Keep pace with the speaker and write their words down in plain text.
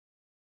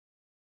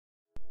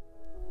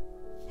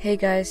Hey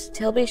guys,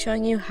 today I'll be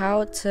showing you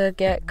how to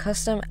get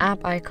custom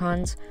app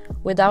icons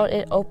without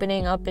it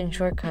opening up in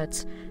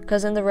shortcuts,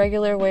 because in the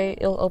regular way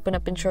it'll open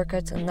up in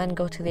shortcuts and then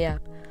go to the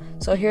app.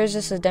 So here's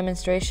just a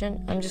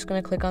demonstration. I'm just going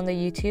to click on the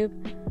YouTube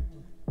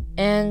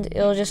and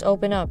it'll just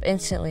open up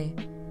instantly.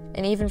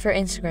 And even for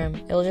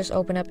Instagram, it'll just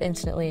open up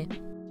instantly.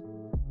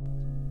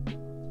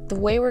 The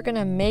way we're going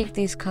to make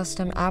these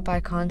custom app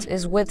icons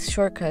is with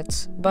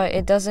shortcuts, but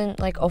it doesn't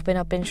open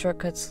up in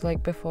shortcuts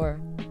like before.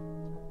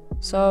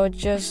 So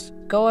just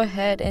go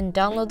ahead and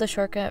download the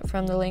shortcut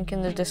from the link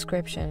in the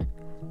description.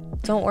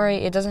 Don't worry,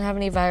 it doesn't have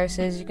any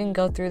viruses. You can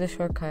go through the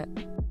shortcut.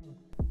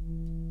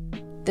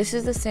 This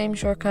is the same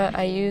shortcut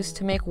I use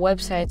to make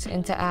websites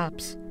into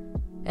apps.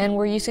 And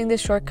we're using this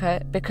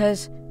shortcut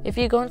because if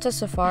you go into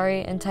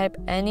Safari and type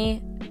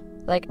any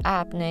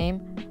app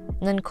name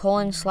and then ://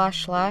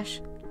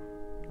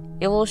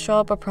 it will show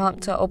up a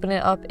prompt to open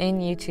it up in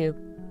YouTube.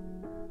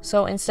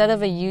 So instead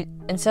of a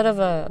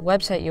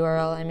website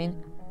URL,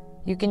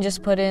 you can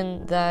just put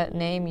in that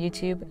name,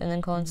 YouTube, and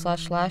then ://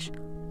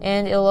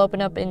 and it'll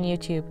open up in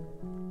YouTube.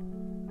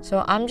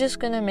 So I'm just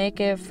going to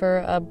make it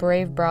for a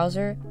Brave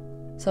browser.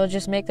 So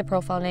just make the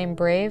profile name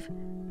Brave,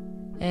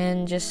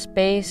 and just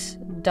space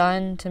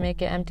done to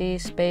make it empty,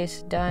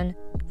 space done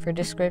for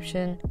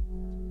description.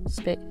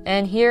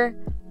 And here,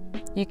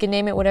 you can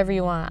name it whatever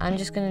you want. I'm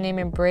just going to name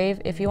it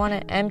Brave. If you want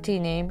an empty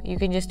name, you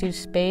can just do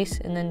space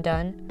and then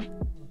done.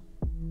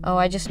 Oh,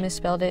 I just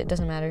misspelled it. It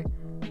doesn't matter.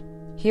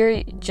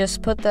 Here,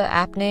 just put the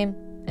app name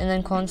and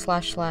then ://.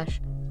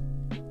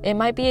 It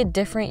might be a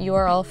different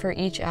URL for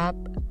each app,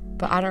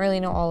 but I don't really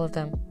know all of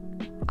them.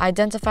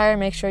 Identifier,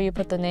 make sure you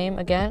put the name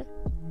again,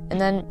 and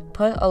then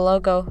put a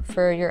logo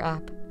for your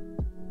app.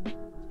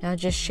 Now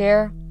just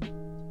share,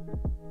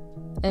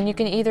 and you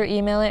can either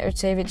email it or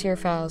save it to your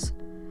files.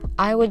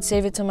 I would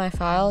save it to my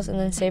files and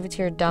then save it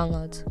to your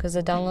downloads, because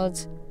the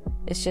downloads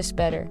is just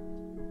better.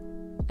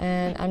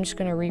 And I'm just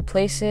going to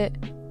replace it,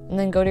 and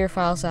then go to your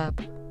files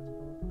app.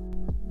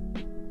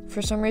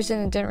 For some reason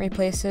it didn't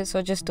replace it,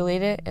 so just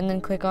delete it and then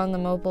click on the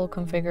mobile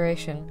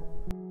configuration.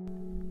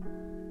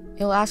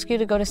 It'll ask you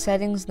to go to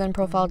settings, then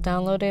profile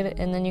downloaded,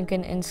 and then you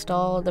can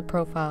install the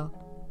profile.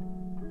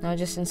 Now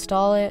just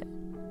install it,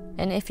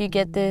 and if you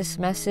get this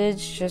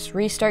message, just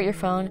restart your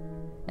phone,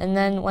 and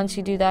then once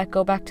you do that,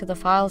 go back to the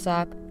files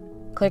app,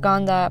 click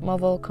on that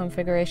mobile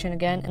configuration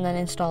again, and then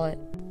install it.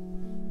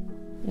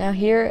 Now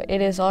here it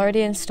is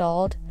already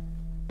installed,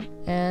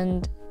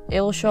 and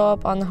it will show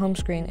up on the home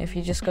screen. If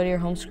you just go to your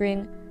home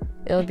screen,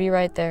 it'll be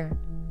right there.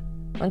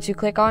 Once you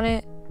click on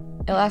it,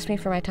 it'll ask me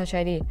for my Touch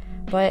ID,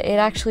 but it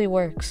actually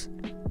works.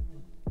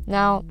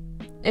 Now,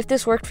 if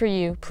this worked for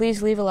you,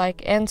 please leave a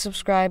like and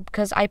subscribe,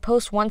 because I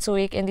post once a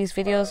week and these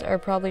videos are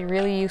probably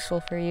really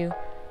useful for you.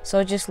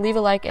 So just leave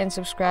a like and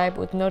subscribe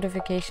with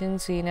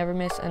notifications so you never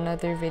miss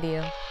another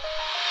video.